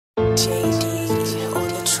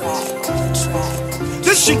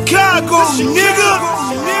Chicago, nigga.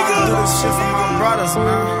 I do this shit for my brothers,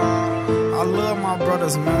 man. I love my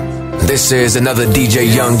brothers, man. This is another DJ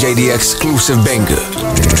Young JD exclusive banger.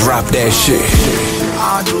 Drop that shit.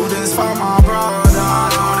 I do this for my brothers.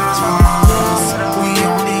 We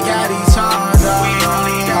only got each other.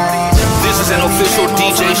 This is an official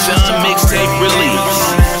DJ Sean mixtape release.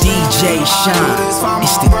 DJ Sean,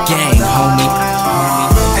 it's the gang, homie.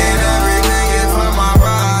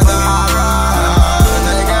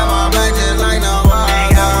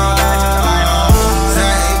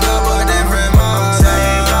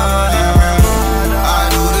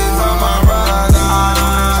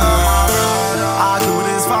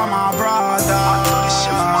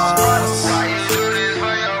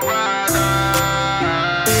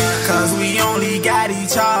 Cause we only got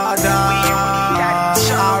each other.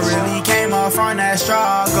 I really came up from that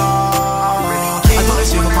struggle. I do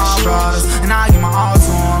this shit for my brothers, and I give my all to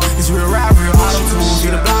them. It's real rap, real auto-tune.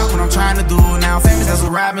 Get a block what I'm trying to do. Now famous, that's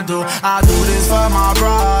what rapping do. I do this for my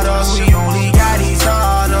brothers. We only got each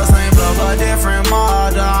other. Same blood but different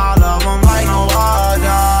mother. I love them like no other.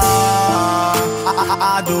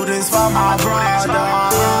 I do this for my brothers.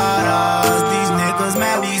 These niggas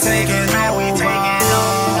man be taking over.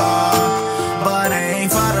 But it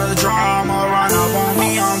ain't for the drama. Run up on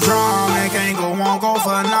me, I'm drunk. They can't go, won't go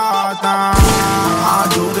for nothing. I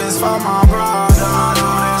do this for my brother.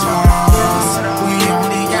 We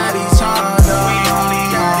only got each other.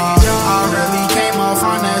 I really came up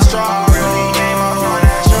from that struggle.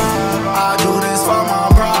 I do this for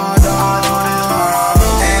my brother.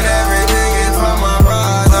 And everything is for my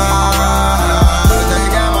brother. They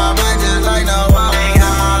got my back just like no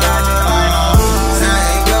other.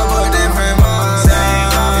 Same girl but different mother.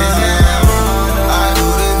 I do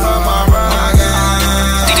this for my brother.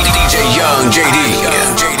 DJ Young JD.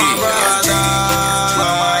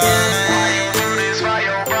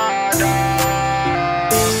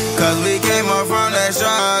 Cause we came up from that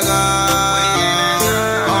struggle.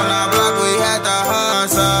 On our block we had the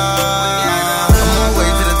hustle. I'm on way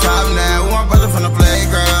to the top now. We my brother from the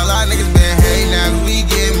playground. A lot of niggas been hating now. Cause we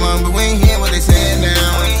get money, but we ain't hearing what they saying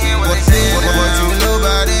now. What you know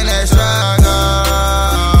about in that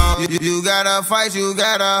struggle? You gotta fight, you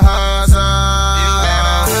gotta hustle.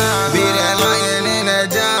 Be that lion in that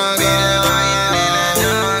jungle.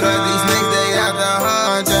 Cause these snakes they have to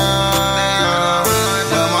hunt ya.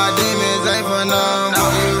 But my demons ain't for none. Boy,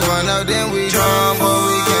 you run up then we drum. Boy,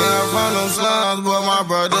 we came up from them slums. Boy, my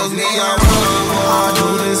brothers we are one. I do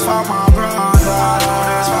this for my brothers.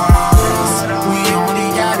 We only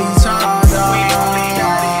got each other. I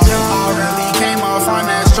really came up from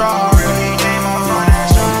that struggle.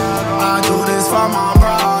 I do this for my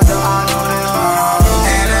brother.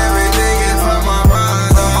 And everything is for my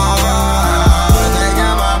brother. They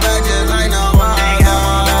got my back just like no other.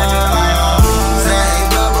 Same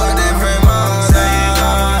blood but different mother.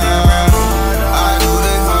 I do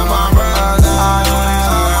this for my brother.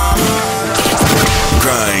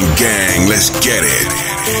 Grind gang, let's get it.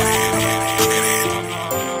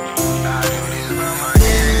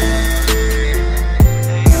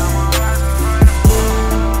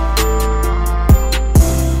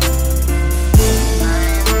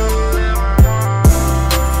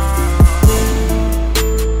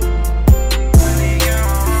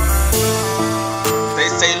 They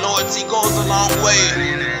say loyalty goes a long way.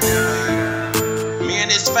 Me and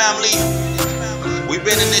this family, we've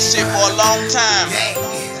been in this shit for a long time.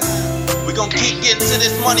 We gon' keep getting to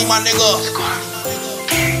this money, my nigga.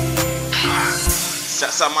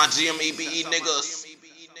 Shouts out my GMEBE niggas.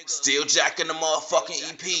 Still jacking the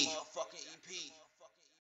motherfucking EP.